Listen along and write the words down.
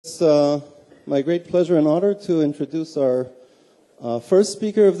It's my great pleasure and honor to introduce our first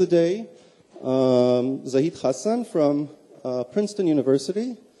speaker of the day, Zahid Hasan from Princeton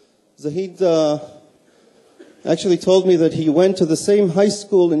University. Zahid actually told me that he went to the same high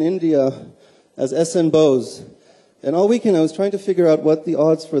school in India as S.N. Bose. And all weekend I was trying to figure out what the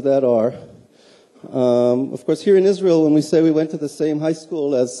odds for that are. Of course, here in Israel, when we say we went to the same high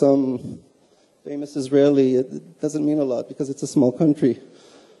school as some famous Israeli, it doesn't mean a lot because it's a small country.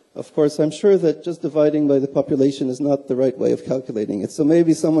 Of course, I'm sure that just dividing by the population is not the right way of calculating it, so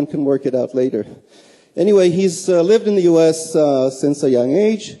maybe someone can work it out later. Anyway, he's lived in the U.S. Since a young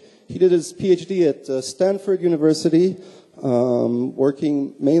age. He did his PhD at Stanford University,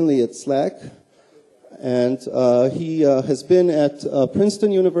 working mainly at SLAC. And he has been at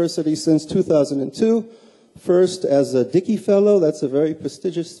Princeton University since 2002, first as a Dickey Fellow. That's a very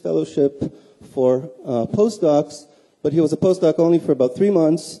prestigious fellowship for postdocs. But he was a postdoc only for about 3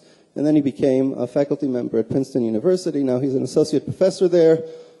 months, and then he became a faculty member at Princeton University. Now he's an associate professor there,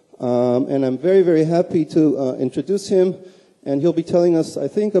 and I'm very, very happy to introduce him. And he'll be telling us, I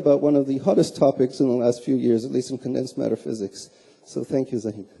think, about one of the hottest topics in the last few years, at least in condensed matter physics. So thank you,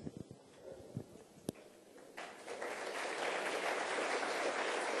 Zahid.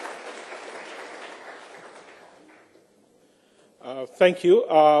 Thank you.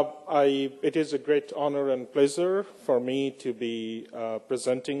 It is a great honor and pleasure for me to be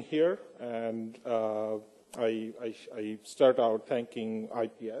presenting here, and I start out thanking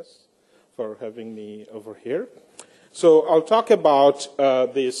IPS for having me over here. So I'll talk about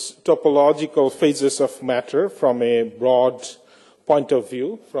these topological phases of matter from a broad point of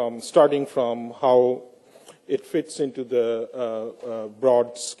view, starting from how it fits into the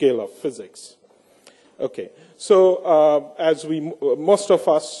broad scale of physics. Okay, so as most of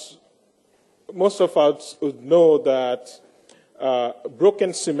us would know that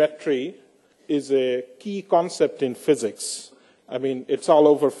broken symmetry is a key concept in physics. I mean, it's all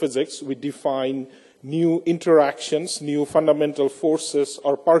over physics. We define new interactions, new fundamental forces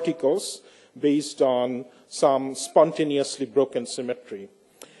or particles based on some spontaneously broken symmetry.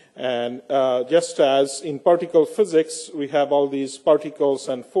 And just as in particle physics, we have all these particles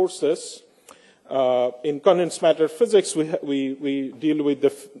and forces, in condensed matter physics, we deal with the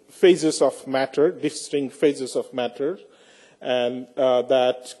phases of matter, distinct phases of matter, and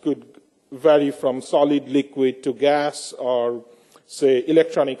that could vary from solid, liquid to gas, or say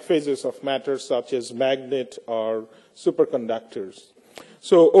electronic phases of matter such as magnet or superconductors.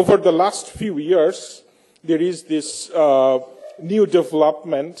 So over the last few years, there is this new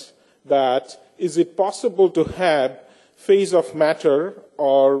development that is it possible to have phase of matter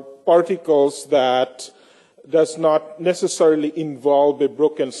or particles that does not necessarily involve a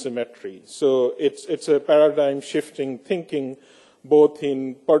broken symmetry. So it's a paradigm shifting thinking both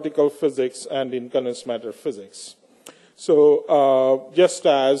in particle physics and in condensed matter physics. So just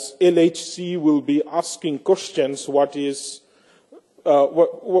as LHC will be asking questions, what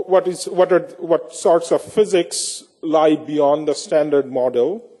sorts of physics lie beyond the standard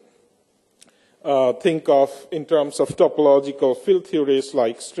model? Think of in terms of topological field theories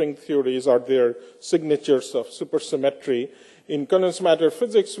like string theories or their signatures of supersymmetry. In condensed matter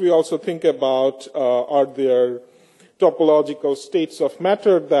physics, we also think about are there topological states of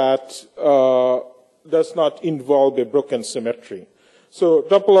matter that does not involve a broken symmetry. So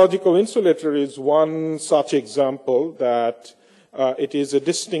topological insulator is one such example that it is a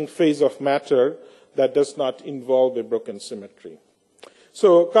distinct phase of matter that does not involve a broken symmetry.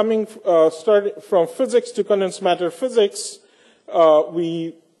 So starting from physics to condensed matter physics,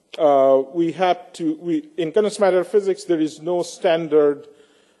 in condensed matter physics there is no standard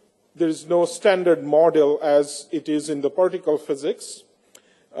model as it is in the particle physics.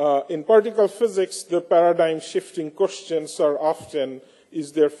 In particle physics, the paradigm shifting questions are often,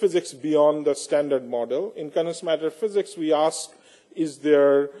 is there physics beyond the standard model? In condensed matter physics, we ask, is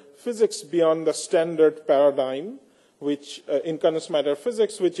there physics beyond the standard paradigm? Which in condensed matter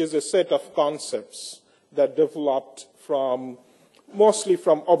physics, which is a set of concepts that developed mostly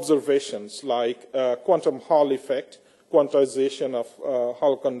from observations like quantum Hall effect, quantization of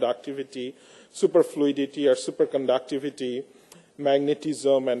Hall conductivity, superfluidity or superconductivity,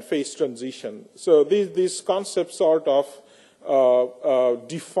 magnetism, and phase transition. So these concepts sort of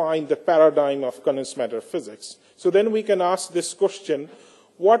define the paradigm of condensed matter physics. So then we can ask this question,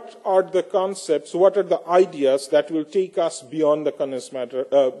 what are the concepts, what are the ideas that will take us beyond the condensed matter,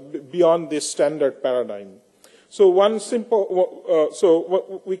 beyond this standard paradigm? So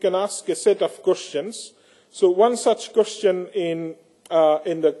we can ask a set of questions. So one such question in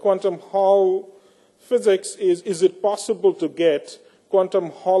the quantum Hall physics is it possible to get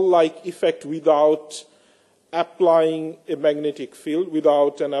quantum Hall-like effect without applying a magnetic field,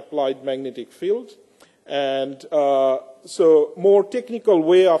 without an applied magnetic field. And so more technical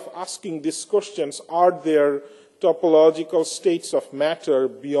way of asking these questions, are there topological states of matter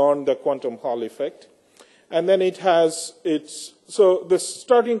beyond the quantum Hall effect? And then it has its, so the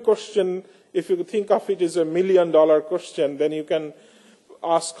starting question, if you think of it as $1 million question, then you can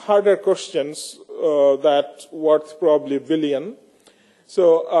ask harder questions that worth probably $1 billion.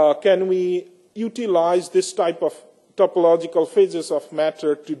 So can we utilize this type of topological phases of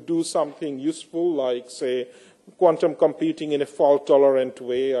matter to do something useful, like, say, quantum computing in a fault-tolerant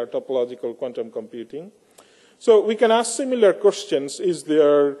way, or topological quantum computing? So we can ask similar questions. Is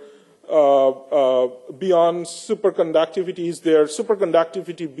there, beyond superconductivity, is there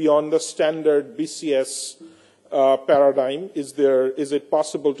superconductivity beyond the standard BCS paradigm? Is it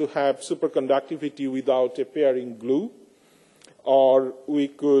possible to have superconductivity without a pairing glue? Or we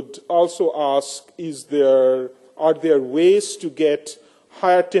could also ask, are there ways to get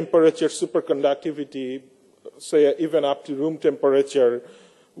higher temperature superconductivity, say even up to room temperature,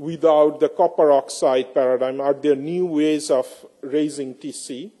 without the copper oxide paradigm? Are there new ways of raising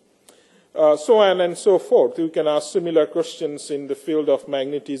TC? So on and so forth. We can ask similar questions in the field of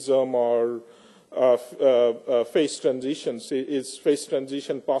magnetism or phase transitions. Is phase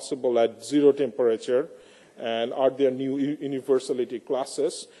transition possible at 0 temperature? And are there new universality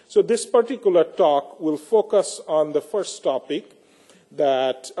classes? So this particular talk will focus on the first topic,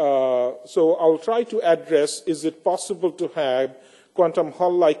 that, so I'll try to address, is it possible to have quantum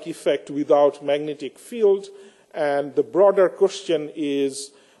Hall-like effect without magnetic field? And the broader question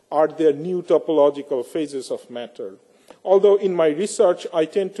is, are there new topological phases of matter? Although in my research, I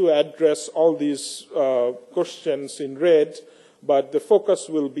tend to address all these questions in red, but the focus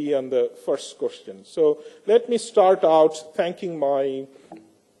will be on the first question. So let me start out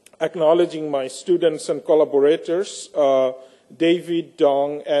acknowledging my students and collaborators, David,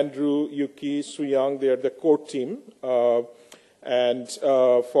 Dong, Andrew, Yuki, Suyang. They are the core team. And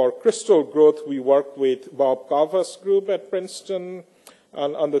for crystal growth, we work with Bob Kava's group at Princeton.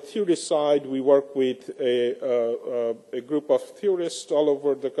 And on the theory side, we work with a group of theorists all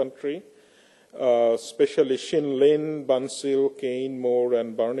over the country, especially Shin Lin, Bansil, Kane, Moore,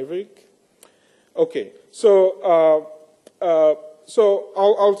 and Barnevik. Okay, so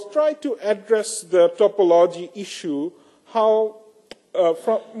I'll try to address the topology issue,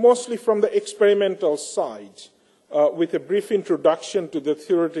 mostly from the experimental side, with a brief introduction to the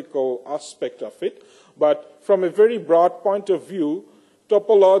theoretical aspect of it. But from a very broad point of view,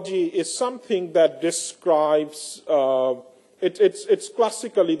 topology is something that describes, it's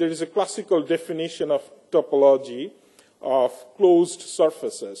classically, there is a classical definition of topology of closed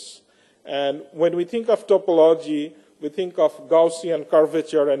surfaces. And when we think of topology, we think of Gaussian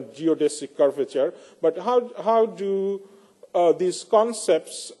curvature and geodesic curvature. But how do these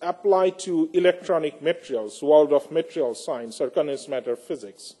concepts apply to electronic materials, world of material science, or condensed matter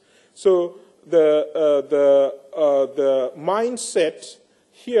physics? So the mindset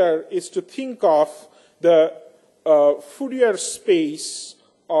here is to think of the Fourier space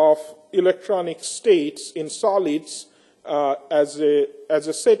of electronic states in solids as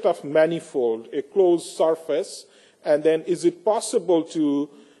a set of manifold, a closed surface, and then is it possible to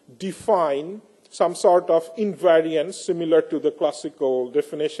define some sort of invariance similar to the classical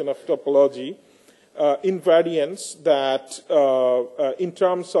definition of topology, invariance that in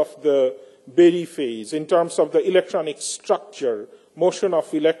terms of the Berry phase, in terms of the electronic structure, motion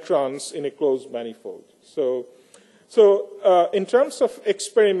of electrons in a closed manifold. So in terms of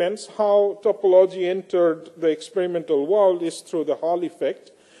experiments, how topology entered the experimental world is through the Hall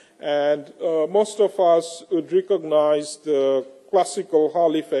effect. And most of us would recognize the classical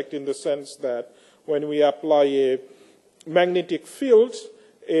Hall effect in the sense that when we apply a magnetic field,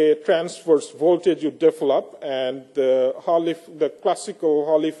 a transverse voltage would develop, and the classical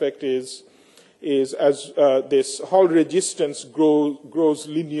Hall effect is as this Hall resistance grows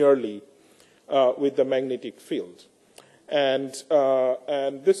linearly with the magnetic field. And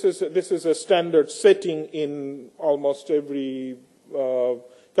this is a standard setting in almost every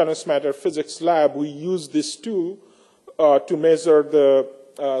condensed matter physics lab. We use this tool to measure the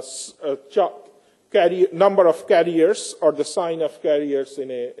number of carriers or the sign of carriers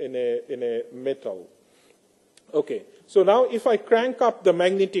in a metal. Okay, so now if I crank up the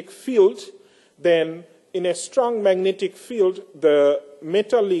magnetic field, then in a strong magnetic field, the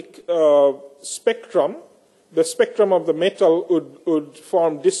metallic spectrum, the spectrum of the metal would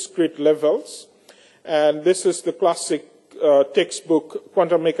form discrete levels. And this is the classic textbook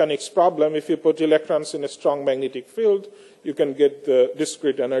quantum mechanics problem. If you put electrons in a strong magnetic field, you can get the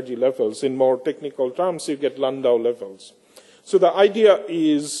discrete energy levels. In more technical terms, you get Landau levels. So the idea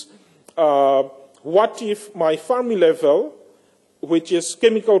is, what if my Fermi level, which is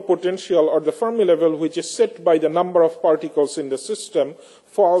chemical potential, or the Fermi level, which is set by the number of particles in the system,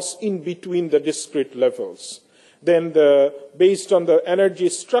 falls in between the discrete levels? Then based on the energy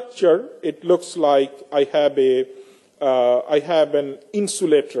structure, it looks like I have an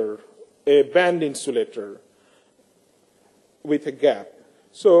insulator, a band insulator with a gap.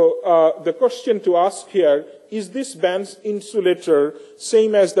 So the question to ask here, is this band insulator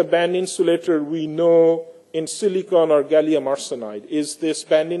same as the band insulator we know in silicon or gallium arsenide? Is this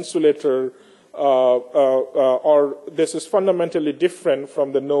band insulator, or this is fundamentally different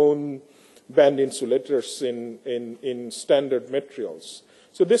from the known band insulators in standard materials?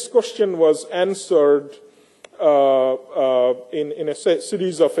 So this question was answered in a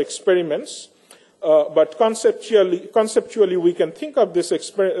series of experiments, but conceptually we can think of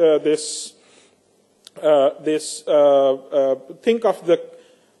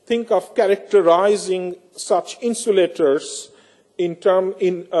think of characterizing such insulators in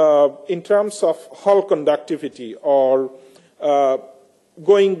terms of Hall conductivity, or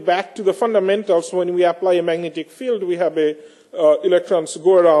going back to the fundamentals. When we apply a magnetic field, we have electrons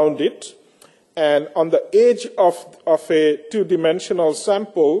go around it, and on the edge of a two-dimensional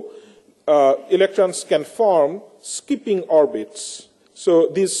sample, electrons can form skipping orbits. So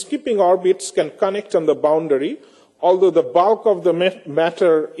these skipping orbits can connect on the boundary. Although the bulk of the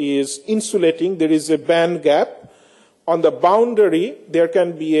matter is insulating, there is a band gap. On the boundary, there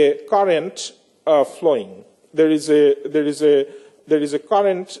can be a current flowing. There is a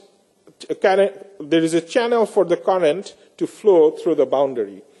channel for the current to flow through the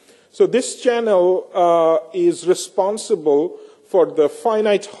boundary. So this channel is responsible for the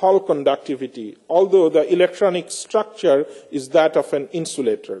finite Hall conductivity, although the electronic structure is that of an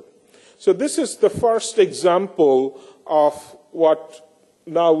insulator. So this is the first example of what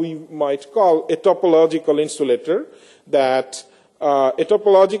now we might call a topological insulator, that a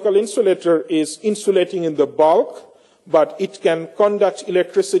topological insulator is insulating in the bulk, but it can conduct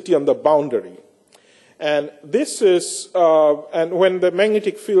electricity on the boundary. And this is, and when the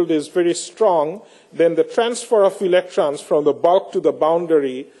magnetic field is very strong, then the transfer of electrons from the bulk to the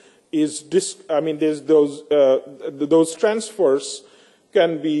boundary is, those transfers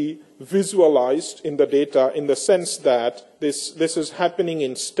can be visualized in the data in the sense that this is happening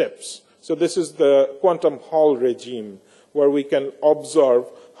in steps. So this is the quantum Hall regime, where we can observe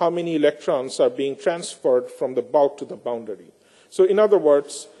how many electrons are being transferred from the bulk to the boundary. So in other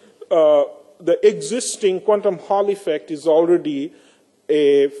words, the existing quantum Hall effect is already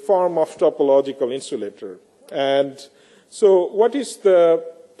a form of topological insulator. And so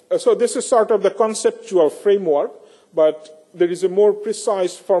so this is sort of the conceptual framework, but there is a more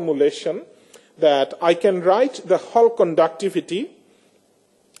precise formulation that I can write the Hall conductivity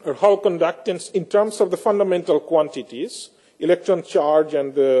or Hall conductance in terms of the fundamental quantities, electron charge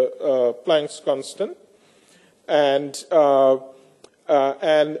and the Planck's constant. And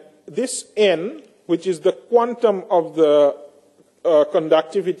this n, which is the quantum of the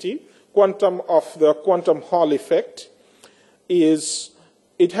conductivity, quantum of the quantum Hall effect,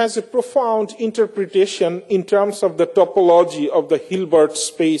 it has a profound interpretation in terms of the topology of the Hilbert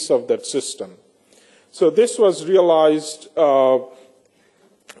space of that system. So this was realized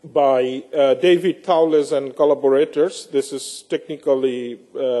by David Thouless and collaborators. This is technically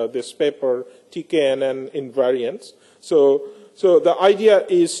this paper, TKNN invariance. So the idea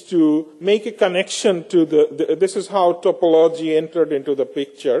is to make a connection to this is how topology entered into the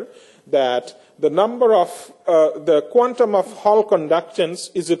picture, that the number of, the quantum of Hall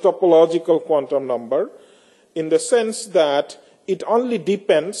conductance is a topological quantum number in the sense that it only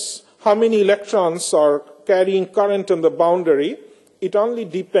depends how many electrons are carrying current on the boundary. It only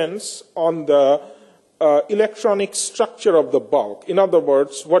depends on the electronic structure of the bulk. In other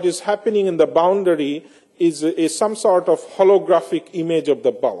words, what is happening in the boundary is some sort of holographic image of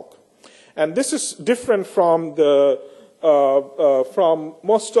the bulk. And this is different from from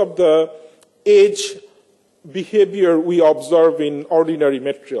most of the edge behavior we observe in ordinary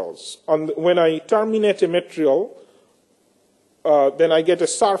materials. When I terminate a material, then I get a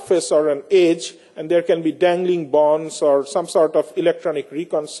surface or an edge, and there can be dangling bonds or some sort of electronic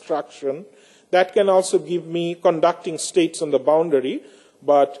reconstruction. That can also give me conducting states on the boundary.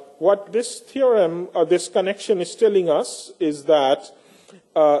 But what this theorem, or this connection is telling us is that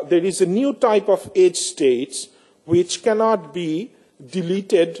there is a new type of edge states which cannot be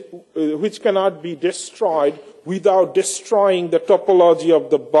deleted, which cannot be destroyed without destroying the topology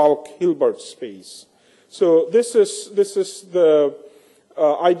of the bulk Hilbert space. So this is the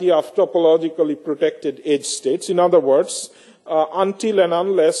idea of topologically protected edge states. In other words, until and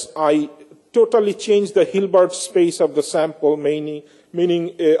unless I totally change the Hilbert space of the sample, meaning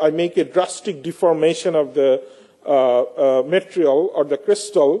I make a drastic deformation of the material or the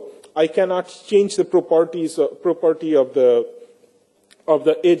crystal, I cannot change the property of the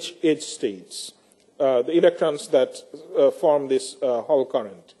edge states, the electrons that form this Hall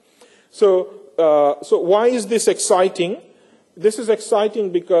current. So why is this exciting? This is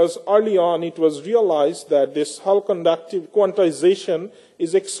exciting because early on it was realized that this Hall conductive quantization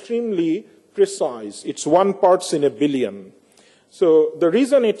is extremely precise. It's 1 parts in a billion. So the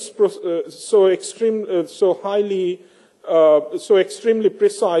reason it's so extremely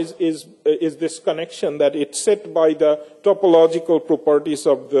precise is this connection that it's set by the topological properties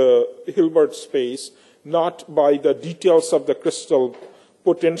of the Hilbert space, not by the details of the crystal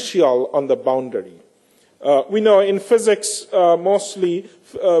potential on the boundary. We know in physics, mostly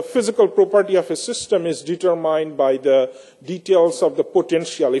physical property of a system is determined by the details of the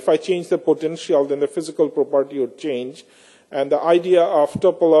potential. If I change the potential, then the physical property would change. And the idea of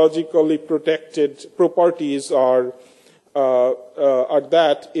topologically protected properties are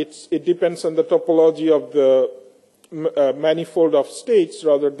that it depends on the topology of the manifold of states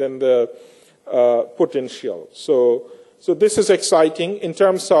rather than the potential. So this is exciting in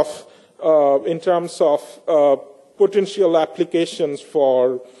terms of potential applications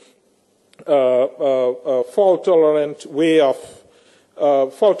for fault-tolerant way of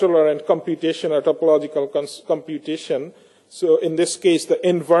fault-tolerant computation or topological computation. So in this case, the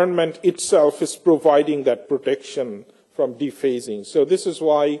environment itself is providing that protection from dephasing. So this is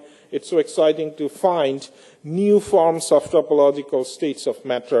why it's so exciting to find new forms of topological states of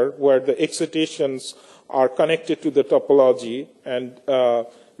matter where the excitations are connected to the topology and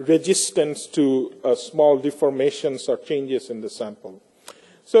resistance to small deformations or changes in the sample.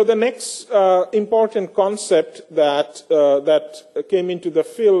 So the next important concept that came into the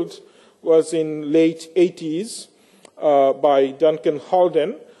field was in late 80s by Duncan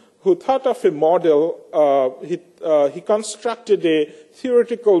Haldane, who thought of a model. He constructed a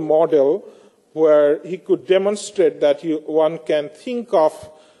theoretical model where he could demonstrate that one can think of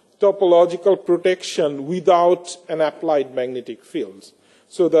topological protection without an applied magnetic field.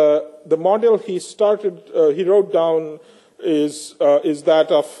 So the model he wrote down is that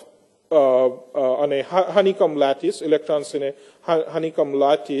of on a honeycomb lattice, electrons in a honeycomb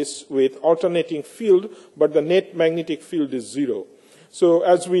lattice with alternating field, but the net magnetic field is 0. So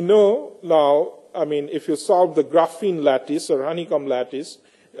as we know now, I mean, if you solve the graphene lattice or honeycomb lattice,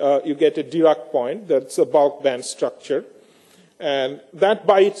 you get a Dirac point. That's a bulk band structure. And that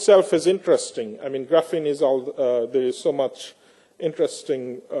by itself is interesting. I mean, graphene is there is so much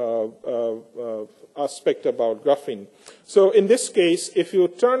interesting aspect about graphene. So in this case, if you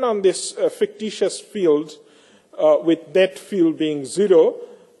turn on this fictitious field with net field being 0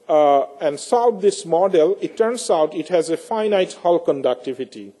 and solve this model, it turns out it has a finite Hall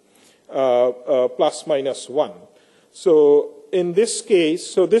conductivity, plus minus 1. So in this case,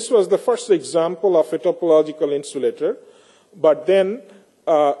 so this was the first example of a topological insulator, but then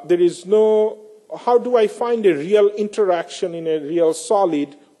there is no, how do I find a real interaction in a real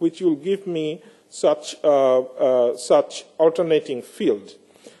solid which will give me such alternating field?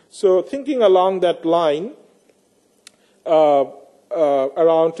 So thinking along that line,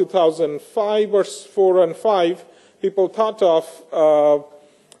 around 2005 or 4 and 5, people thought of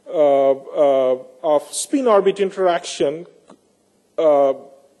spin orbit interaction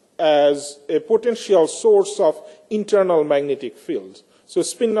as a potential source of internal magnetic field. So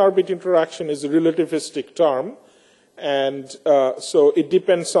spin orbit interaction is a relativistic term, and so it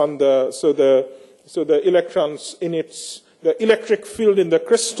depends on the electrons in the electric field in the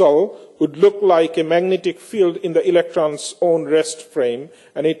crystal would look like a magnetic field in the electron's own rest frame,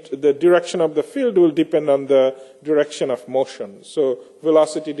 and the direction of the field will depend on the direction of motion. So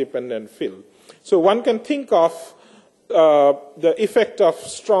velocity dependent field. So one can think of the effect of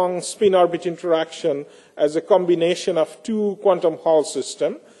strong spin orbit interaction as a combination of two quantum Hall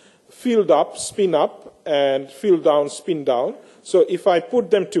system, field up, and field down, spin down. So if I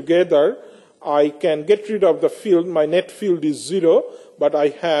put them together, I can get rid of the field. My net field is 0, but I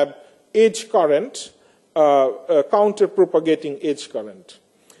have edge current, counter-propagating edge current.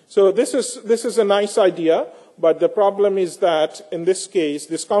 So this is a nice idea, but the problem is that in this case,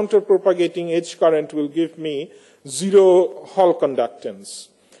 this counter-propagating edge current will give me 0 Hall conductance.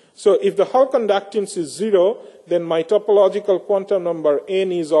 So if the Hall conductance is 0, then my topological quantum number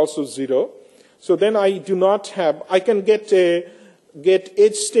n is also 0. So then I do not have, I can get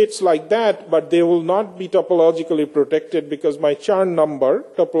edge states like that, but they will not be topologically protected because my Chern number,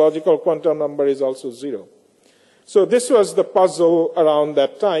 topological quantum number, is also 0. So this was the puzzle around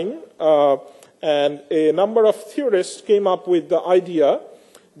that time, and a number of theorists came up with the idea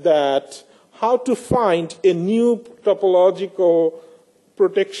that how to find a new topological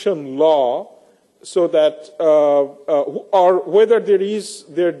protection law so that, or whether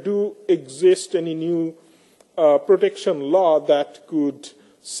there do exist any new protection law that could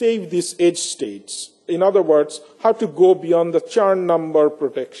save these edge states. In other words, how to go beyond the Chern number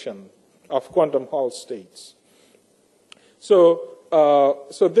protection of quantum Hall states. So,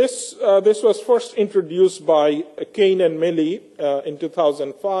 this was first introduced by Kane and Mealy in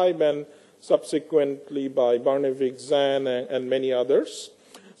 2005, and subsequently by Barnevik, Zahn, and many others.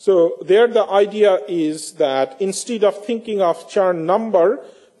 So there the idea is that instead of thinking of Chern number,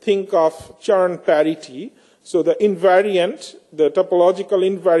 think of Chern parity. So the invariant, the topological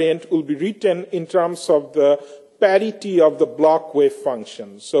invariant, will be written in terms of the parity of the block wave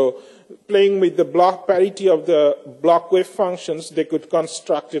function. So playing with the block parity of the block wave functions, they could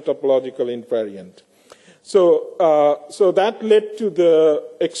construct a topological invariant. So that led to the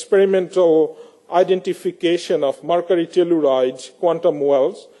experimental identification of mercury telluride quantum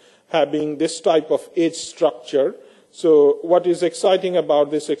wells having this type of edge structure. So what is exciting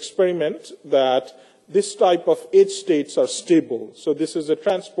about this experiment that this type of edge states are stable. So this is a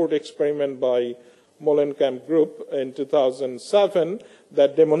transport experiment by Molenkamp group in 2007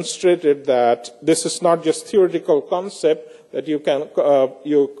 that demonstrated that this is not just theoretical concept that you can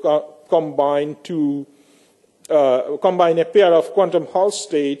combine a pair of quantum Hall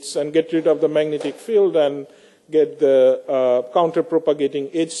states and get rid of the magnetic field and get the counter-propagating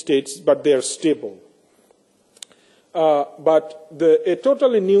edge states, but they are stable. But a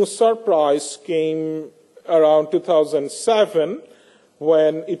totally new surprise came around 2007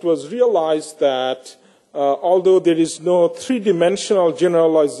 when it was realized that although there is no three-dimensional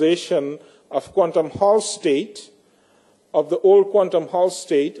generalization of quantum Hall state, of the old quantum Hall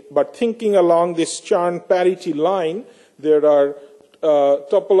state, but thinking along this Chern parity line, there are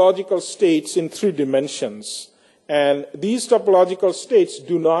topological states in 3 dimensions. And these topological states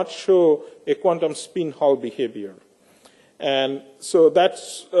do not show a quantum spin Hall behavior. And so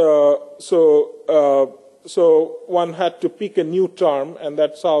that's, so one had to pick a new term, and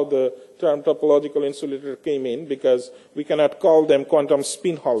that's how the term topological insulator came in, because we cannot call them quantum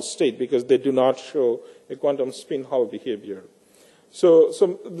spin Hall state because they do not show a quantum spin Hall behavior. So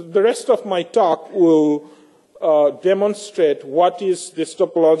the rest of my talk will demonstrate what is this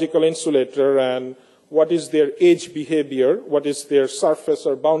topological insulator and what is their edge behavior, what is their surface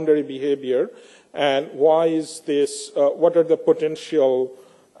or boundary behavior, and why is this, what are the potential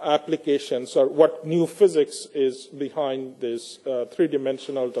applications or what new physics is behind these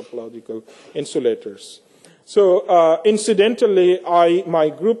 3-dimensional topological insulators. So incidentally, my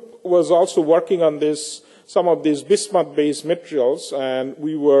group was also working on some of these bismuth-based materials, and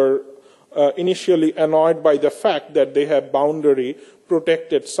we were initially annoyed by the fact that they have boundary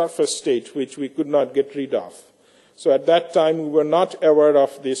protected surface state, which we could not get rid of. So at that time, we were not aware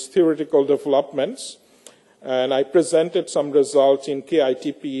of these theoretical developments, and I presented some results in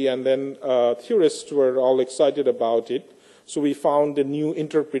KITP, and then theorists were all excited about it. So we found a new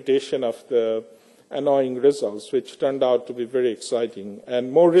interpretation of the annoying results, which turned out to be very exciting.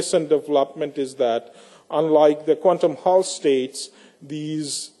 And more recent development is that, unlike the quantum Hall states,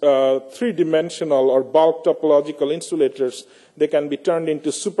 these 3-dimensional or bulk topological insulators, they can be turned into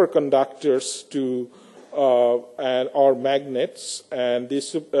superconductors or magnets. And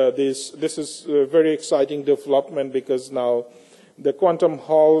this is a very exciting development because now the quantum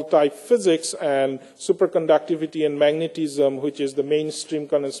Hall type physics and superconductivity and magnetism, which is the mainstream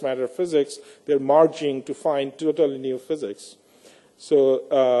condensed matter physics, they're merging to find totally new physics. So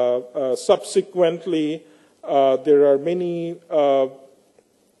subsequently, there are many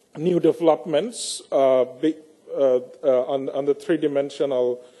new developments on the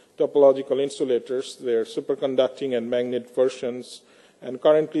 3-dimensional topological insulators. They're superconducting and magnet versions. And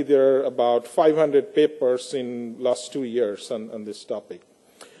currently, there are about 500 papers in the last 2 years on this topic.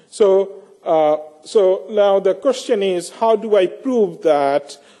 So now the question is, how do I prove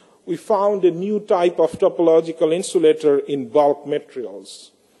that we found a new type of topological insulator in bulk materials?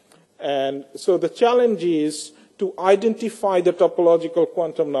 And so the challenge is to identify the topological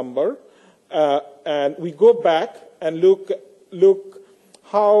quantum number, and we go back and look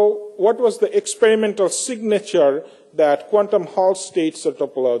what was the experimental signature that quantum Hall states are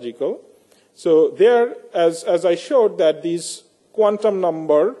topological. So there, as I showed, that these quantum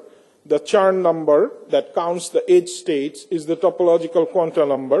number, the Chern number that counts the edge states, is the topological quantum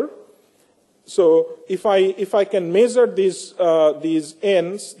number. So if I can measure these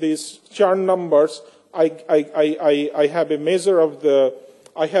n's, these Chern numbers, I have a measure of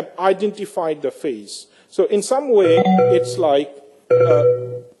I have identified the phase. So in some way, it's like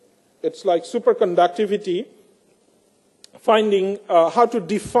superconductivity, finding how to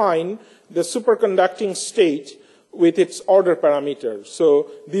define the superconducting state with its order parameters.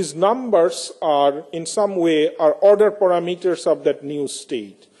 So these numbers are, in some way, are order parameters of that new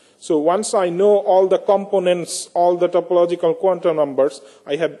state. So once I know all the components, all the topological quantum numbers,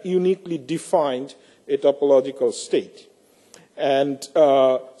 I have uniquely defined a topological state. And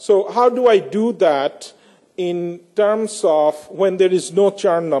so how do I do that in terms of when there is no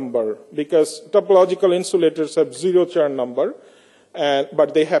Chern number? Because topological insulators have 0 Chern number,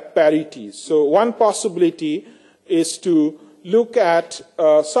 but they have parities. So one possibility is to look at,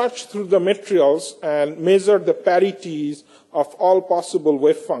 search through the materials and measure the parities of all possible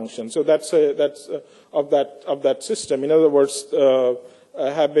wave functions. So that's of that system. In other words,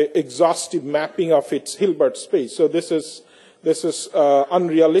 have an exhaustive mapping of its Hilbert space. So this is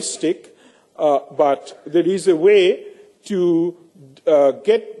unrealistic, but there is a way to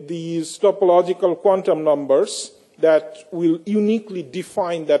get these topological quantum numbers that will uniquely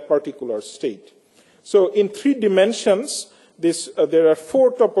define that particular state. So in 3 dimensions, there are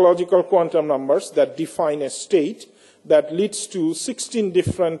 4 topological quantum numbers that define a state that leads to 16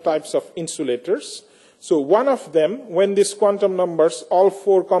 different types of insulators. So one of them, when these quantum numbers, all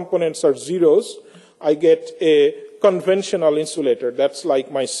 4 components are zeros, I get a conventional insulator. That's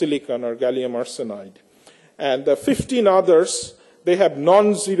like my silicon or gallium arsenide. And the 15 others, they have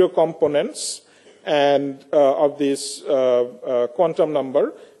non-zero components and of this quantum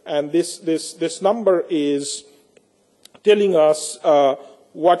number. And this number is telling us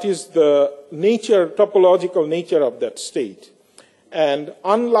what is the topological nature of that state. And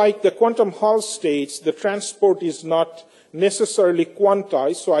unlike the quantum Hall states, the transport is not necessarily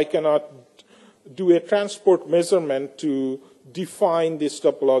quantized, so I cannot do a transport measurement to define these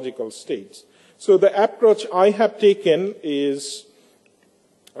topological states. So the approach I have taken is,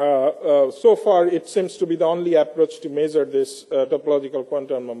 so far it seems to be the only approach to measure this topological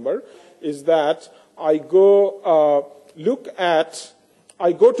quantum number, is that I go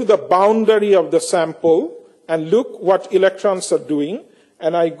to the boundary of the sample and look what electrons are doing,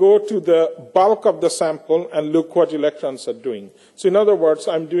 and I go to the bulk of the sample and look what electrons are doing. So in other words,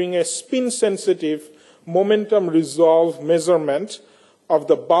 I'm doing a spin-sensitive momentum resolve measurement of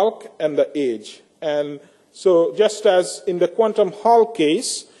the bulk and the edge. And so just as in the quantum Hall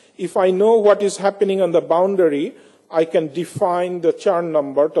case, if I know what is happening on the boundary, I can define the Chern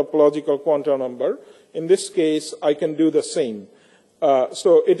number, topological quantum number. In this case, I can do the same.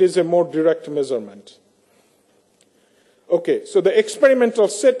 So it is a more direct measurement. Okay, so the experimental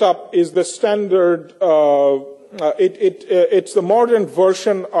setup is the standard, it's the modern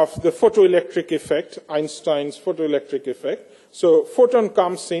version of the photoelectric effect, Einstein's photoelectric effect. So photon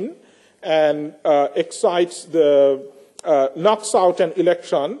comes in and excites knocks out an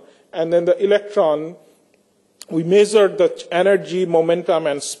electron, and then the electron, we measure the energy, momentum,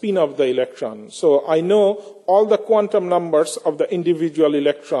 and spin of the electron. So I know all the quantum numbers of the individual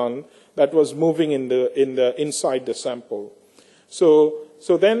electron that was moving inside the sample. So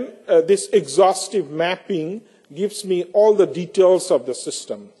then this exhaustive mapping gives me all the details of the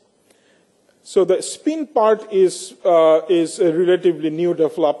system. So the spin part is a relatively new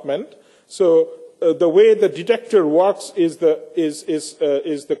development. So the way the detector works is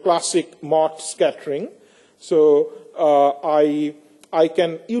the classic Mott scattering. So I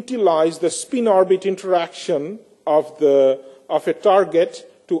can utilize the spin orbit interaction of a target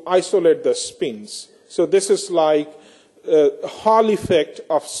to isolate the spins. So this is like Hall effect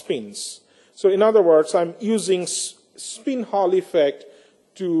of spins. So in other words, I'm using spin Hall effect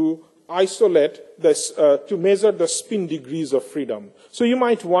to isolate this, to measure the spin degrees of freedom. So you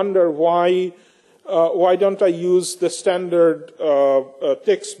might wonder why don't I use the standard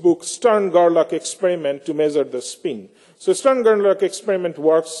textbook Stern-Gerlach experiment to measure the spin? So Stern-Gerlach experiment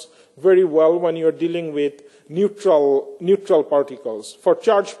works very well when you're dealing with neutral particles. For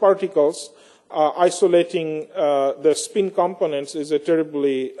charged particles, isolating the spin components is a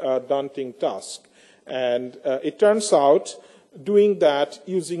terribly daunting task. And it turns out doing that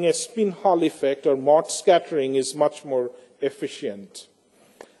using a spin Hall effect or Mott scattering is much more efficient.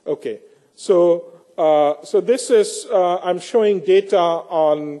 Okay, so this is, I'm showing data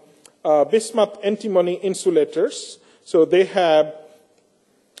on bismuth antimony insulators. So they have,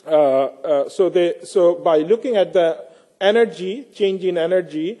 so by looking at the energy, change in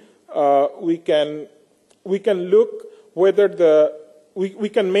energy, we can look whether we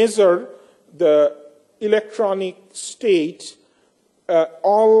can measure the electronic state,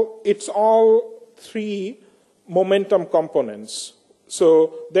 it's all three momentum components.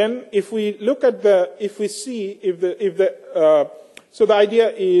 So then if we look at so the idea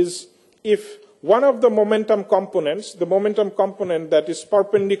is if one of the momentum components, the momentum component that is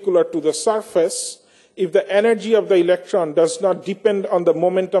perpendicular to the surface, if the energy of the electron does not depend on the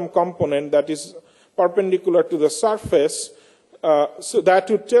momentum component that is perpendicular to the surface, so that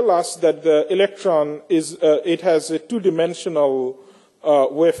would tell us that the electron it has a two-dimensional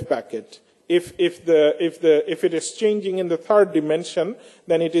wave packet. If it is changing in the third dimension,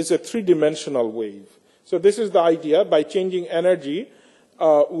 then it is a three-dimensional wave. So this is the idea. By changing energy,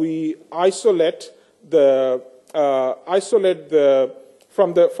 we isolate from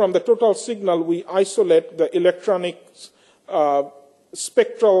the total signal, we isolate the electronic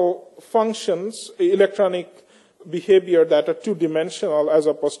spectral functions, electronic behavior that are two-dimensional as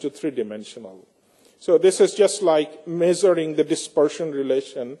opposed to three-dimensional. So this is just like measuring the dispersion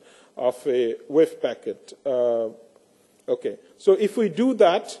relation of a wave packet. Okay, so if we do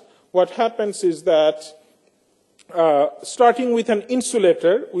that, what happens is that starting with an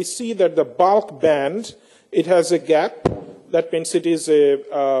insulator, we see that the bulk band, it has a gap. That means it is a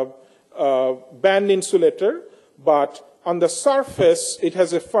band insulator, but on the surface, it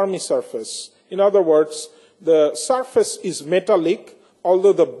has a Fermi surface. In other words, the surface is metallic,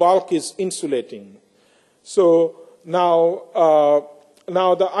 although the bulk is insulating. So now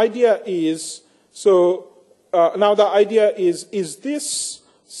the idea is, is this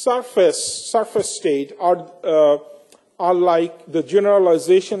surface state are like the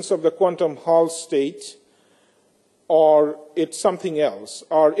generalizations of the quantum Hall state, or it's something else,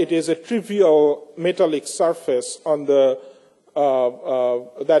 or it is a trivial metallic surface on the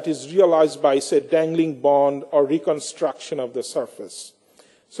that is realized by, say, dangling bond or reconstruction of the surface.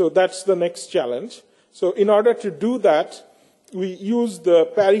 So that's the next challenge. So in order to do that, we use the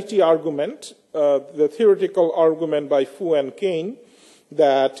parity argument, the theoretical argument by Fu and Kane,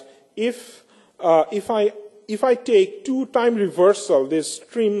 that if I take two time reversal, these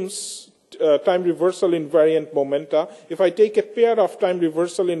streams time reversal invariant momenta, if I take a pair of time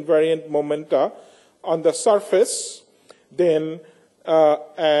reversal invariant momenta on the surface, then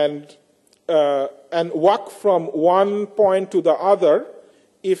and walk from one point to the other,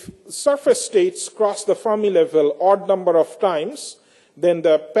 if surface states cross the Fermi level odd number of times, then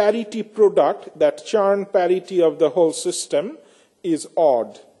the parity product, that Chern parity of the whole system, is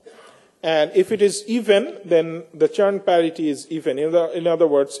odd. And if it is even, then the Chern parity is even. In other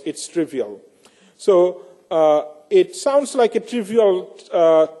words, it's trivial. So it sounds like a trivial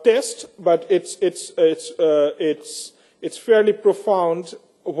test, but it's fairly profound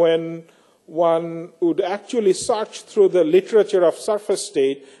when one would actually search through the literature of surface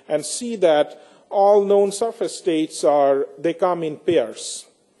state and see that all known surface states they come in pairs.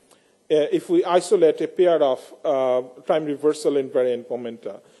 If we isolate a pair of time reversal invariant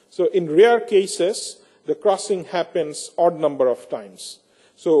momenta. So in rare cases, the crossing happens odd number of times.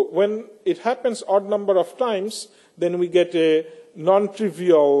 So when it happens odd number of times, then we get a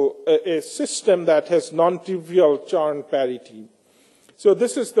non-trivial, a system that has non-trivial Chern parity. So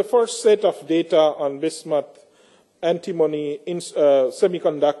this is the first set of data on bismuth antimony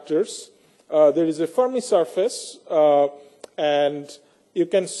semiconductors. There is a Fermi surface, and you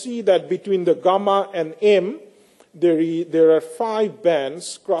can see that between the gamma and M, there are 5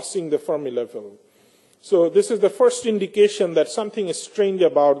 bands crossing the Fermi level. So this is the first indication that something is strange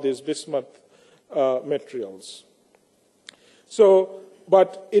about these bismuth materials. So,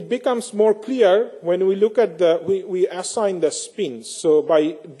 but it becomes more clear when we look at we assign the spins. So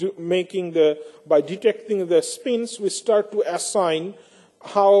by detecting the spins, we start to assign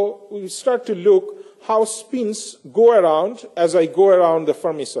we start to look how spins go around as I go around the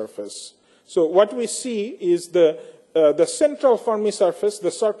Fermi surface. So what we see is the central Fermi surface, the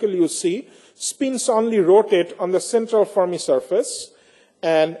circle you see, spins only rotate on the central Fermi surface.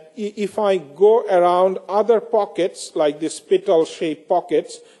 And if I go around other pockets, like these petal-shaped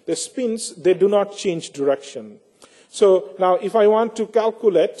pockets, the spins, they do not change direction. So now if I want to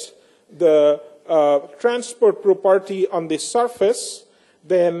calculate the transport property on this surface,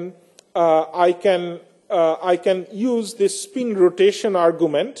 then I can use this spin rotation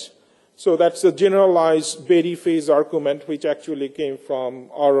argument. So that's the generalized Berry phase argument, which actually came from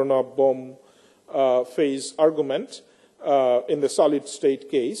Aronoff-Bohm phase argument in the solid state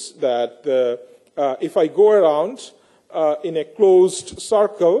case, that if I go around, in a closed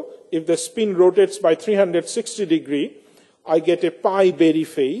circle, if the spin rotates by 360 degrees, I get a pi Berry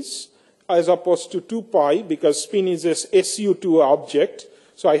phase as opposed to 2 pi, because spin is a SU2 object.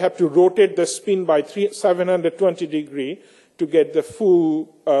 So I have to rotate the spin by 720 degrees to get the full,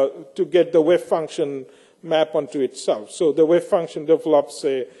 to get the wave function map onto itself. So the wave function develops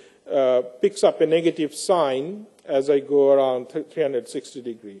picks up a negative sign as I go around 360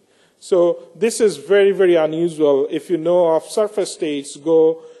 degrees. So this is very, very unusual. If you know of surface states,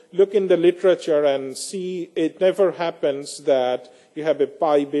 go look in the literature and see it never happens that you have a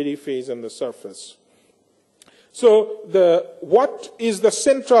pi Berry phase on the surface. So what is the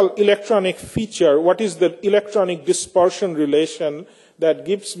central electronic feature? What is the electronic dispersion relation that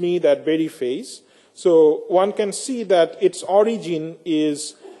gives me that Berry phase? So one can see that its origin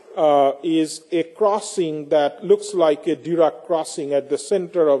is a crossing that looks like a Dirac crossing at the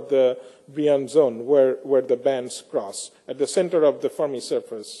center of the Brion zone, where the bands cross, at the center of the Fermi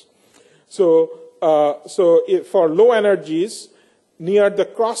surface. So, for low energies, near the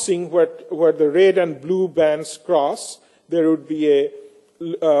crossing where the red and blue bands cross, there would be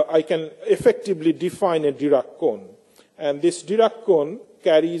I can effectively define a Dirac cone. And this Dirac cone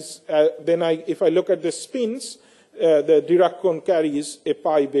carries, if I look at the spins, the Dirac cone carries a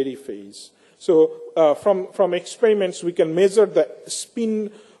pi Berry phase. So from experiments, we can measure the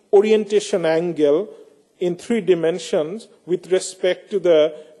spin orientation angle in 3 dimensions with respect to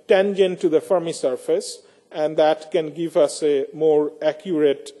the tangent to the Fermi surface, and that can give us a more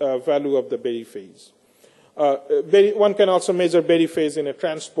accurate value of the Berry phase. One can also measure Berry phase in a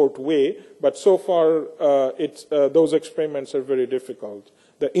transport way, but so far those experiments are very difficult,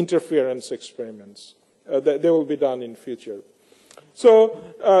 the interference experiments. They will be done in future.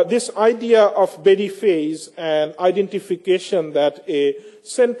 So this idea of Berry phase and identification that a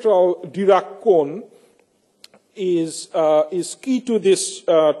central Dirac cone is key to this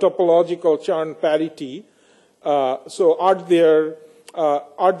topological Chern parity. So are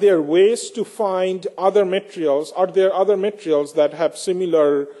there ways to find other materials? Are there other materials that have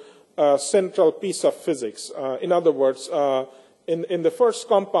similar central piece of physics? In other words, in the first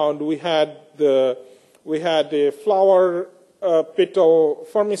compound, we had a flower petal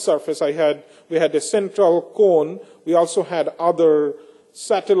Fermi surface. We had a central cone. We also had other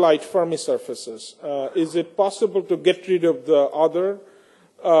satellite Fermi surfaces. Is it possible to get rid of the other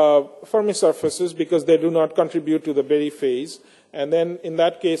Fermi surfaces because they do not contribute to the Berry phase? And then in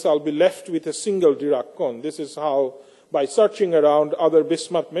that case, I'll be left with a single Dirac cone. This is how, by searching around other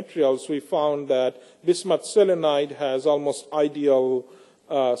bismuth materials, we found that bismuth selenide has almost ideal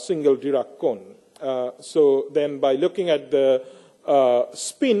single Dirac cone. So then by looking at the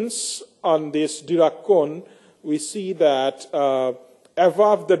spins on this Dirac cone, we see that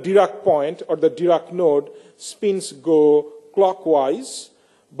above the Dirac point or the Dirac node, spins go clockwise.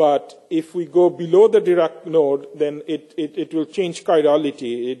 But if we go below the Dirac node, then it will change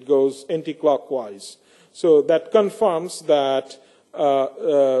chirality. It goes anti-clockwise. So that confirms that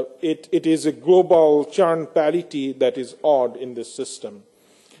it is a global Chern parity that is odd in this system.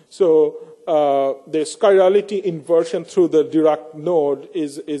 So this chirality inversion through the Dirac node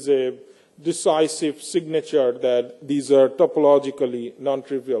is a decisive signature that these are topologically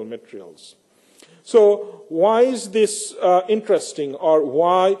non-trivial materials. So why is this interesting, or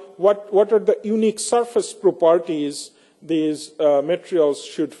what are the unique surface properties these materials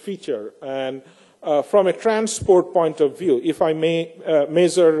should feature? And from a transport point of view, if I may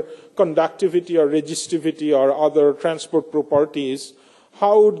measure conductivity or resistivity or other transport properties,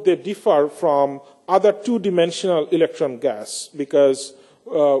 how would they differ from other two-dimensional electron gas? Because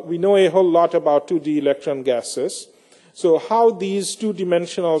we know a whole lot about 2D electron gases. So how these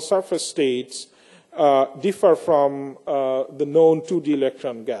two-dimensional surface states differ from the known 2D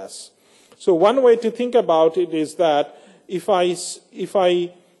electron gas. So one way to think about it is that if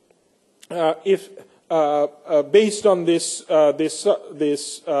based on this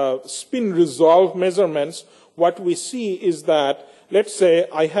spin resolve measurements, what we see is that, let's say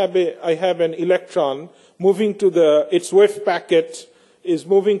I have an electron moving to its wave packet is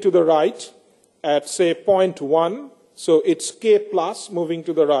moving to the right at, say, 0.1. So it's K plus moving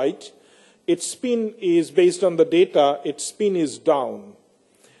to the right. Its spin is, based on the data, its spin is down.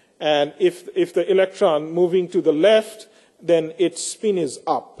 And if the electron moving to the left, then its spin is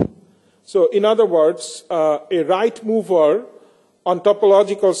up. So in other words, a right mover on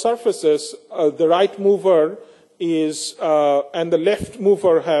topological surfaces, the right mover is, and the left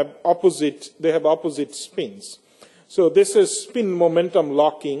mover have opposite spins. So this is spin momentum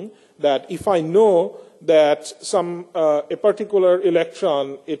locking, that if I know that a particular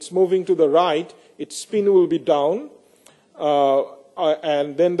electron, it's moving to the right, its spin will be down.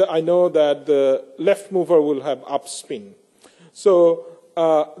 and then I know that the left mover will have up spin. So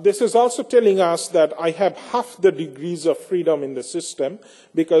this is also telling us that I have half the degrees of freedom in the system,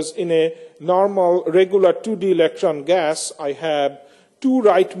 because in a normal, regular 2D electron gas, I have 2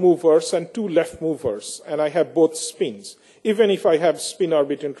 right movers and 2 left movers, and I have both spins. Even if I have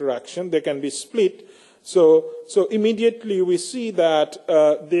spin-orbit interaction, they can be split. So immediately we see that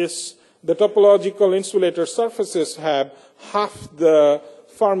the topological insulator surfaces have half the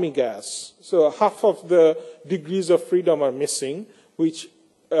Fermi gas. So half of the degrees of freedom are missing, which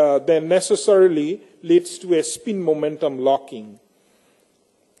then necessarily leads to a spin momentum locking.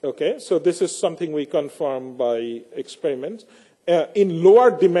 Okay, so this is something we confirm by experiment. In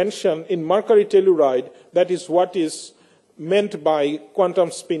lower dimension, in mercury telluride, that is what is meant by quantum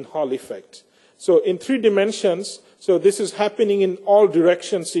spin Hall effect. So in 3 dimensions, so this is happening in all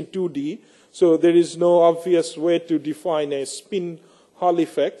directions in 2D, so there is no obvious way to define a spin Hall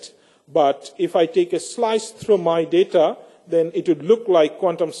effect, but if I take a slice through my data, then it would look like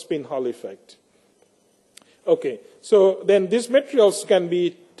quantum spin Hall effect. Okay, so then these materials can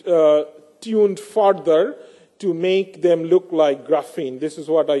be tuned further to make them look like graphene. This is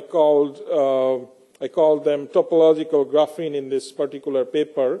what I called them topological graphene in this particular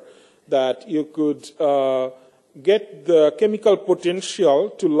paper, that you could get the chemical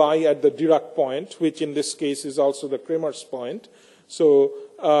potential to lie at the Dirac point, which in this case is also the Kramer's point. So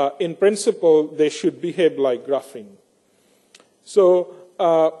in principle, they should behave like graphene. So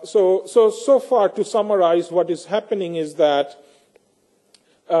far, to summarize, what is happening is that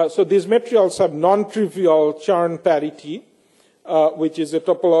so these materials have non-trivial Chern parity, which is a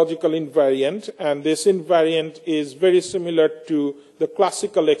topological invariant, and this invariant is very similar to the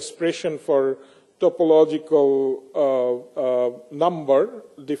classical expression for topological number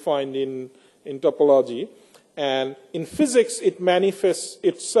defined in topology. And in physics, it manifests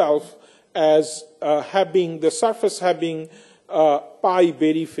itself as having the surface having pi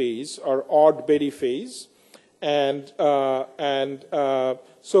Berry phase or odd Berry phase,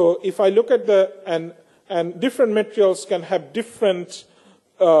 so if I look at and different materials can have different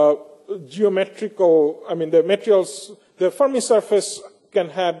geometrical, the Fermi surface can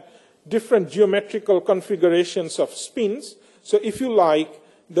have different geometrical configurations of spins. So if you like,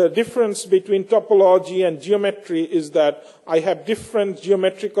 the difference between topology and geometry is that I have different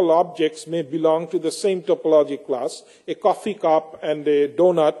geometrical objects may belong to the same topology class. A coffee cup and a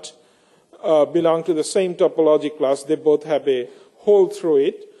donut belong to the same topology class. They both have a hole through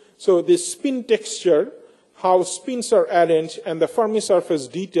it. So the spin texture, how spins are arranged, and the Fermi surface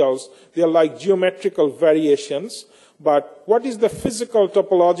details, they are like geometrical variations. But what is the physical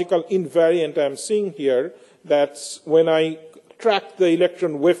topological invariant I'm seeing here? That's when I track the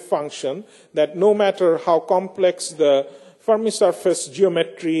electron wave function, that no matter how complex the Fermi surface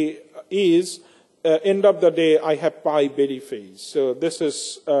geometry is, end of the day, I have pi Berry phase. So this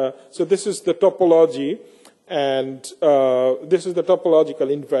is the topology, and this is the topological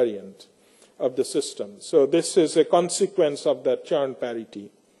invariant of the system. So this is a consequence of that Chern parity.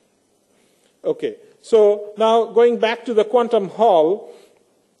 Okay, so now going back to the quantum Hall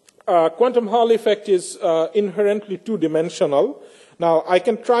effect is inherently 2-dimensional. Now I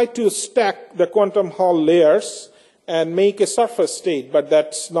can try to stack the quantum Hall layers and make a surface state, but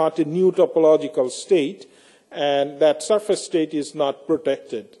that's not a new topological state, and that surface state is not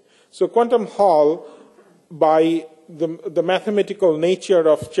protected. So quantum Hall, by the mathematical nature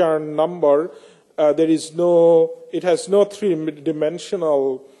of Chern number, it has no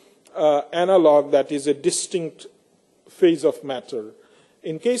 3-dimensional analog that is a distinct phase of matter.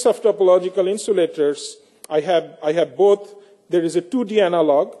 In case of topological insulators, I have both. There is a 2D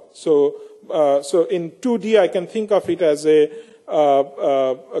analog. So in 2D, I can think of it as a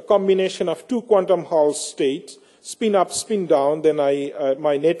combination of 2 quantum Hall states, spin up, spin down. Then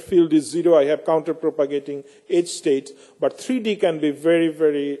my net field is 0. I have counter-propagating edge states. But 3D can be very,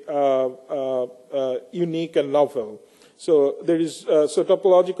 very unique and novel. So so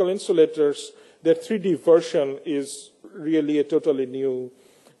topological insulators, their 3D version is really a totally new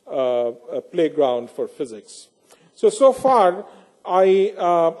playground for physics. So far,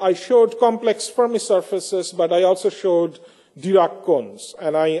 I showed complex Fermi surfaces, but I also showed Dirac cones.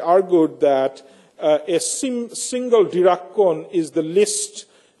 And I argued that a single Dirac cone is the least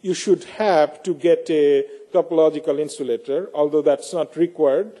you should have to get a topological insulator, although that's not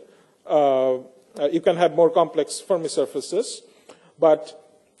required. You can have more complex Fermi surfaces. But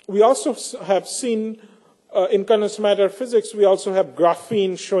we also have seen in condensed matter physics, we also have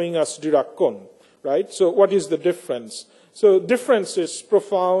graphene showing us Dirac cone, right? So what is the difference? So difference is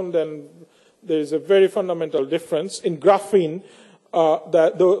profound and there is a very fundamental difference. In graphene,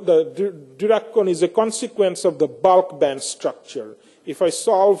 the Dirac cone is a consequence of the bulk band structure. If I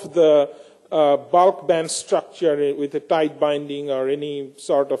solve the bulk band structure with a tight binding or any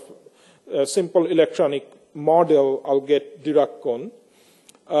sort of simple electronic model, I'll get Dirac cone.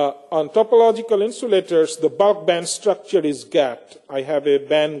 On topological insulators, the bulk band structure is gapped. I have a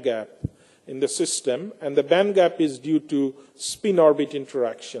band gap in the system, and the band gap is due to spin-orbit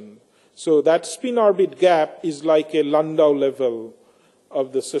interaction. So that spin-orbit gap is like a Landau level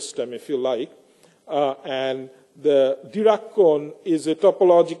of the system, if you like. And the Dirac cone is a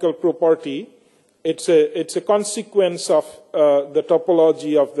topological property. It's a consequence of the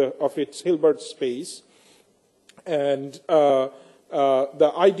topology of its Hilbert space. And the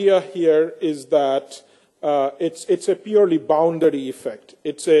idea here is that it's a purely boundary effect.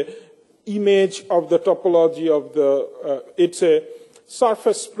 It's a image of the topology of the, it's a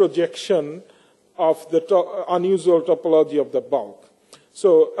surface projection of the unusual topology of the bulk.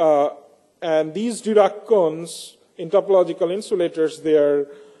 So, and these Dirac cones in topological insulators,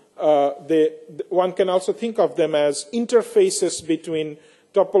 one can also think of them as interfaces between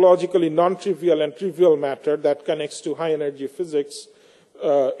topologically non-trivial and trivial matter that connects to high energy physics.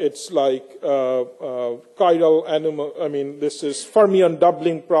 It's like chiral animal, I mean, this is fermion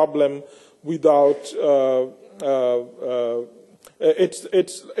doubling problem without,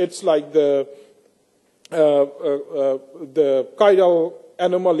 it's like the chiral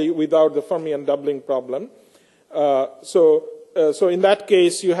anomaly without the fermion doubling problem. So in that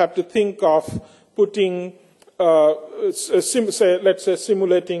case, you have to think of putting, let's say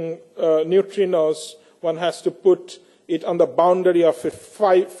simulating neutrinos. One has to put it on the boundary of a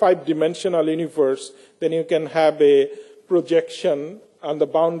five-dimensional universe. Then you can have a projection on the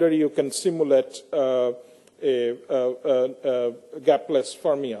boundary. You can simulate a gapless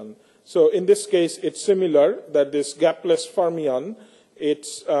fermion. So in this case, it's similar that this gapless fermion,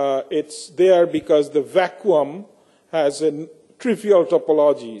 it's there because the vacuum has a trivial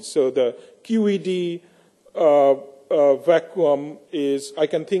topology. So the QED vacuum is, I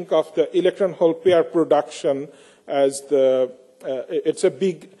can think of the electron hole pair production as the,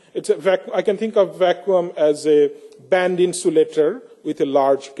 I can think of vacuum as a band insulator with a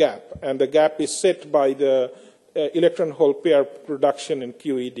large gap. And the gap is set by the electron hole pair production in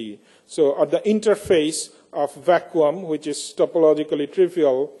QED. So at the interface of vacuum, which is topologically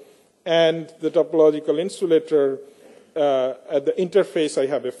trivial, and the topological insulator, at the interface I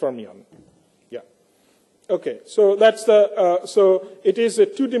have a fermion. Yeah. Okay, so that's the, so it is a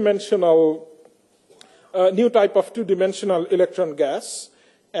two-dimensional, new type of two-dimensional electron gas.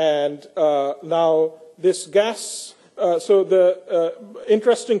 And now this gas, so the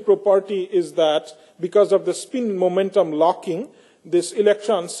interesting property is that because of the spin momentum locking, these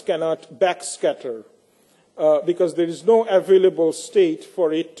electrons cannot backscatter because there is no available state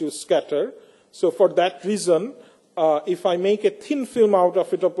for it to scatter. So for that reason, if I make a thin film out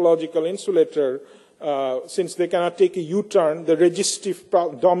of a topological insulator, since they cannot take a U-turn, the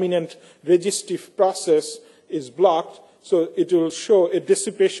dominant resistive process is blocked, so it will show a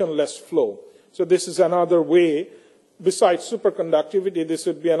dissipation-less flow. So this is another way, besides superconductivity, this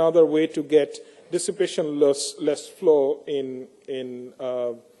would be another way to get dissipation-less flow in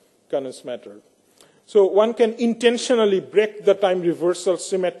condensed matter. So one can intentionally break the time reversal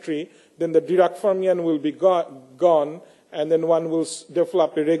symmetry, then the Dirac fermion will be gone, and then one will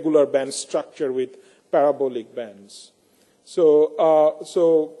develop a regular band structure with parabolic bands. So,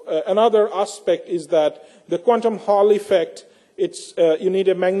 another aspect is that the quantum Hall effect, it's, you need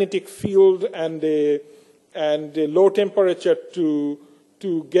a magnetic field and a low temperature to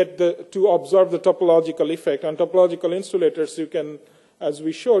observe the topological effect. On topological insulators, you can, as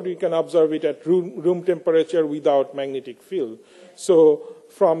we showed, you can observe it at room temperature without magnetic field. So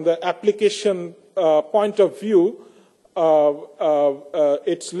from the application point of view,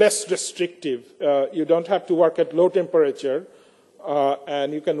 it's less restrictive. You don't have to work at low temperature,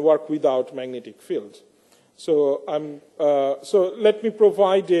 and you can work without magnetic field. So, so let me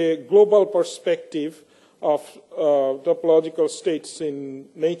provide a global perspective of topological states in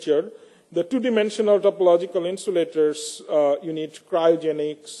nature. The two-dimensional topological insulators, you need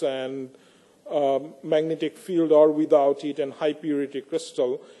cryogenics and magnetic field or without it, and high purity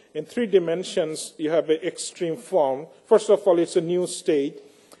crystal. In 3 dimensions, you have an extreme form. First of all, it's a new state.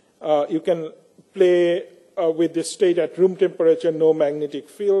 You can play with this state at room temperature, no magnetic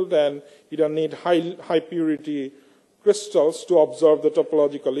field, and you don't need high purity crystals to observe the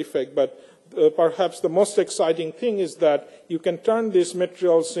topological effect. But perhaps the most exciting thing is that you can turn these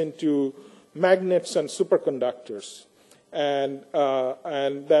materials into magnets and superconductors. and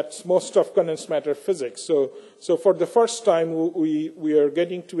that's most of condensed matter physics. So for the first time, we are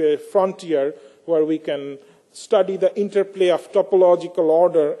getting to a frontier where we can study the interplay of topological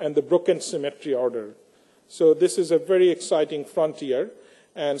order and the broken symmetry order. So this is a very exciting frontier,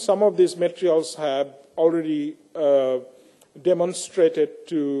 and some of these materials have already demonstrated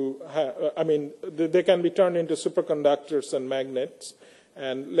to, they can be turned into superconductors and magnets,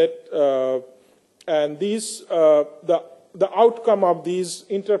 and the outcome of these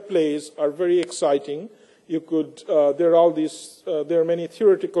interplays are very exciting. You could there are many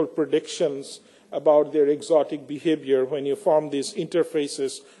theoretical predictions about their exotic behavior when you form these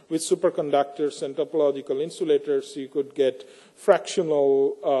interfaces with superconductors and topological insulators. You could get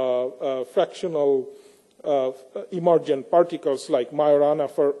fractional emergent particles like Majorana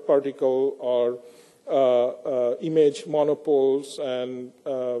particle or image monopoles and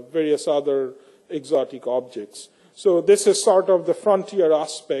various other exotic objects. So this is sort of the frontier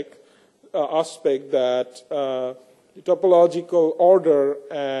aspect that topological order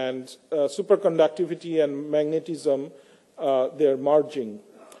and superconductivity and magnetism, they're merging.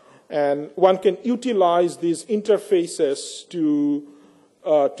 And one can utilize these interfaces to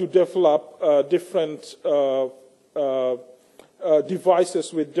develop different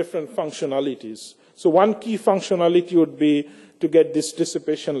devices with different functionalities. So one key functionality would be to get this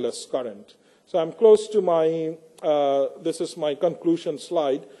dissipationless current. So I'm close to my, this is my conclusion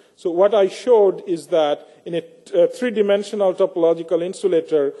slide. So what I showed is that in a three-dimensional topological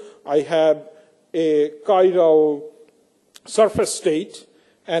insulator, I have a chiral surface state,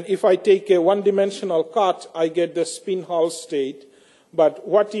 and if I take a one-dimensional cut, I get the spin-Hall state. But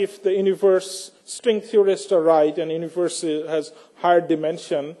what if the universe string theorists are right and universe has higher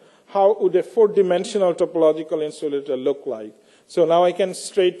dimension? How would a four-dimensional topological insulator look like? So now I can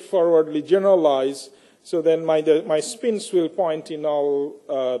straightforwardly generalize. So then my spins will point in all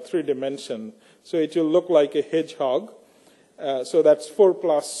three dimensions. So it will look like a hedgehog. So that's 4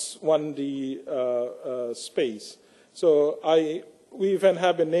 plus 1D space. So we even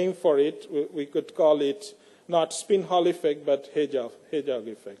have a name for it. We could call it not spin-Hall effect, but hedgehog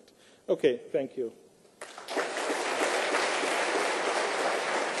effect. Okay, thank you.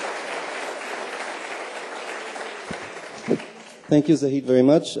 Thank you, Zahid, very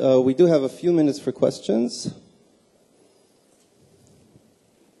much. We do have a few minutes for questions.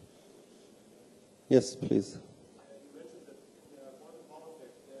 Yes, please. You mentioned that for the Hall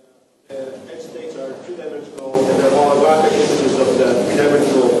effect, edge states are two-dimensional and they're holographic images of the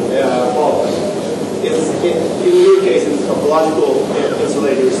three-dimensional Hall. In your case, in topological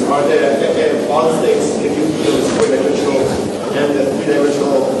insulators, are the bond states, if you feel it's four-dimensional, and the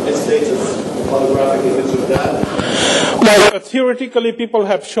three-dimensional edge states is holographic image of that? Well, theoretically, people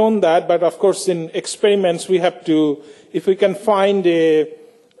have shown that, but of course, in experiments, we have to, if we can find a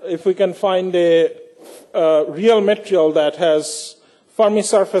real material that has Fermi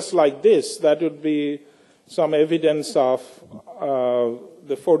surface like this, that would be some evidence of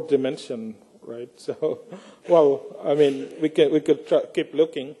the fourth dimension, right? So, well, I mean, we could keep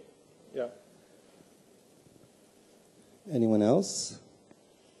looking. Yeah. Anyone else?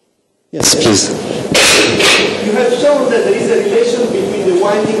 Yes, please. You have shown that there is a relation between the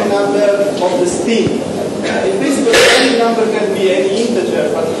winding number of the spin. In principle, any number can be any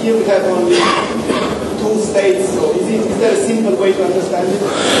integer, but here we have only two states. So is there a simple way to understand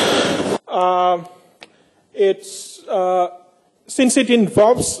it? Since it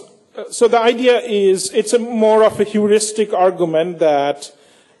involves, so the idea is it's more of a heuristic argument that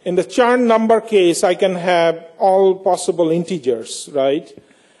in the Chern number case, I can have all possible integers, right?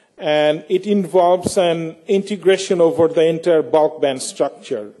 And it involves an integration over the entire bulk band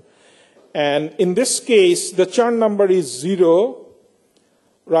structure. And in this case, the Chern number is 0,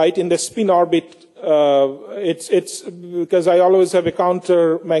 right? In the spin orbit, it's because I always have a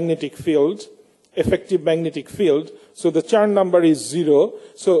counter magnetic field, effective magnetic field. So the Chern number is 0.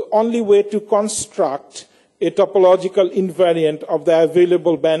 So only way to construct a topological invariant of the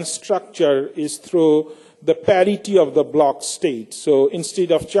available band structure is through the parity of the block state. So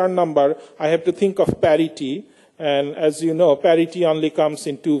instead of Chern number, I have to think of parity. And as you know, parity only comes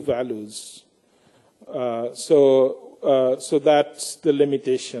in two values. So that's the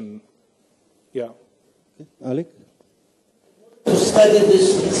limitation. Yeah. Okay. Alec? To study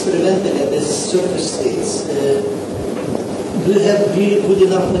this experimentally, this surface states, do you have really good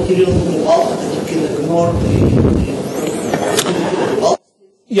enough material in the bulk that you can ignore the bulk?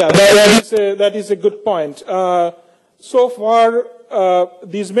 Yeah, that is a good point. So far,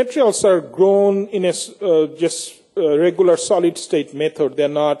 these materials are grown in a just regular solid state method. They're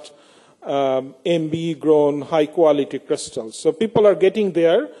not MB-grown high-quality crystals. So people are getting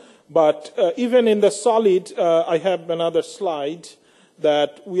there, but even in the solid, I have another slide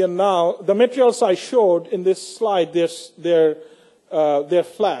that we are now, the materials I showed in this slide, they're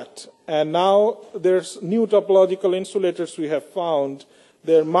flat. And now there's new topological insulators we have found.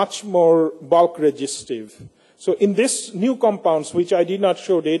 They're much more bulk resistive. So in this new compounds, which I did not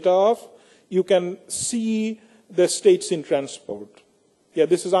show data of, you can see the states in transport. Yeah,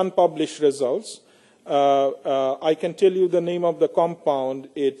 this is unpublished results. I can tell you the name of the compound.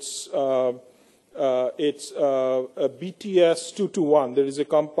 It's BTS221. There is a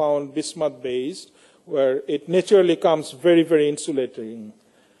compound bismuth-based where it naturally comes very, very insulating.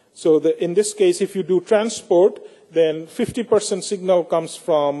 So in this case, if you do transport, then 50% signal comes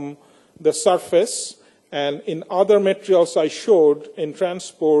from the surface. And in other materials I showed in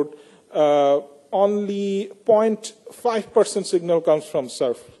transport, only 0.5% signal comes from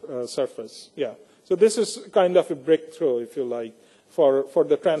surface. Yeah. So this is kind of a breakthrough, if you like, for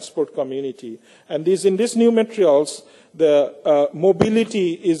the transport community. And in these new materials, the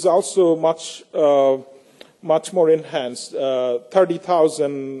mobility is also much more enhanced,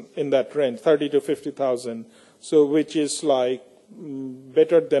 30,000 in that range, 30 to 50,000. So which is like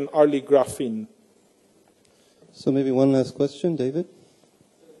better than early graphene. So maybe one last question, David?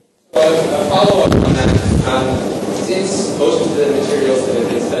 Well, a follow-up on that. Since most of the materials that have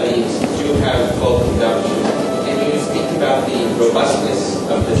been studied do have bulk conduction, can you speak about the robustness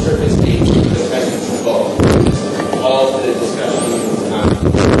of the surface state with respect to bulk? All of the discussion about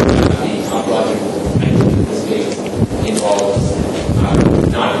the topological state involves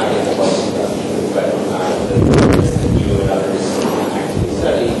not having the bulk conduction, but the materials that you and others actually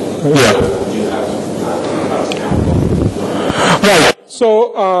study do have Right.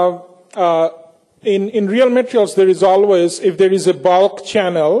 So in real materials, there is always, if there is a bulk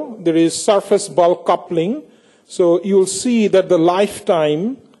channel, there is surface bulk coupling. So you'll see that the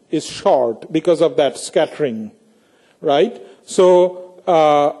lifetime is short because of that scattering, right? So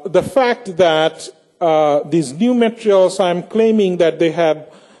the fact that these new materials, I'm claiming that they have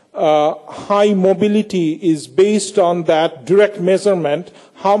high mobility is based on that direct measurement,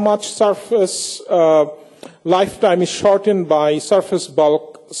 how much surface lifetime is shortened by surface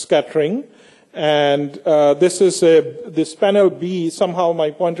bulk scattering. And this panel B, somehow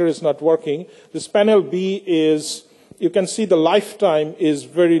my pointer is not working. This panel B is, you can see the lifetime is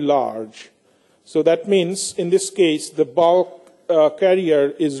very large. So that means, in this case, the bulk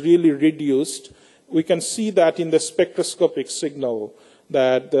carrier is really reduced. We can see that in the spectroscopic signal,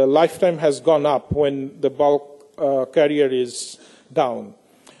 that the lifetime has gone up when the bulk carrier is down.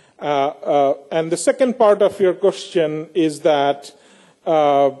 And the second part of your question is that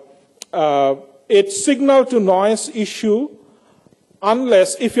it's signal to noise issue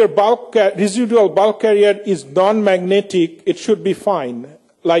unless if your residual bulk carrier is non-magnetic, it should be fine.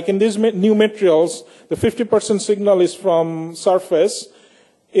 Like in these new materials, the 50% signal is from surface.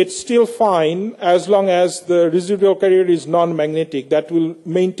 It's still fine as long as the residual carrier is non-magnetic. That will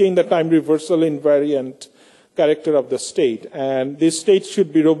maintain the time reversal invariant character of the state. And these states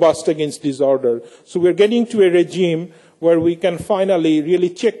should be robust against disorder. So we're getting to a regime where we can finally really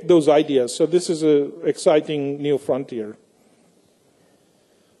check those ideas. So this is an exciting new frontier.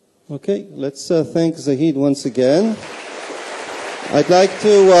 Okay, let's thank Zahid once again. I'd like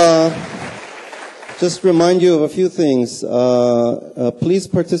to just remind you of a few things. Please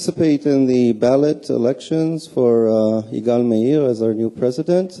participate in the ballot elections for Yigal Meir as our new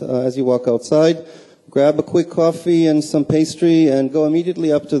president. As you walk outside, grab a quick coffee and some pastry and go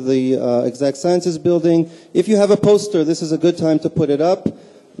immediately up to the Exact Sciences building. If you have a poster, this is a good time to put it up.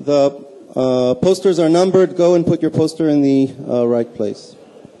 The posters are numbered. Go and put your poster in the right place.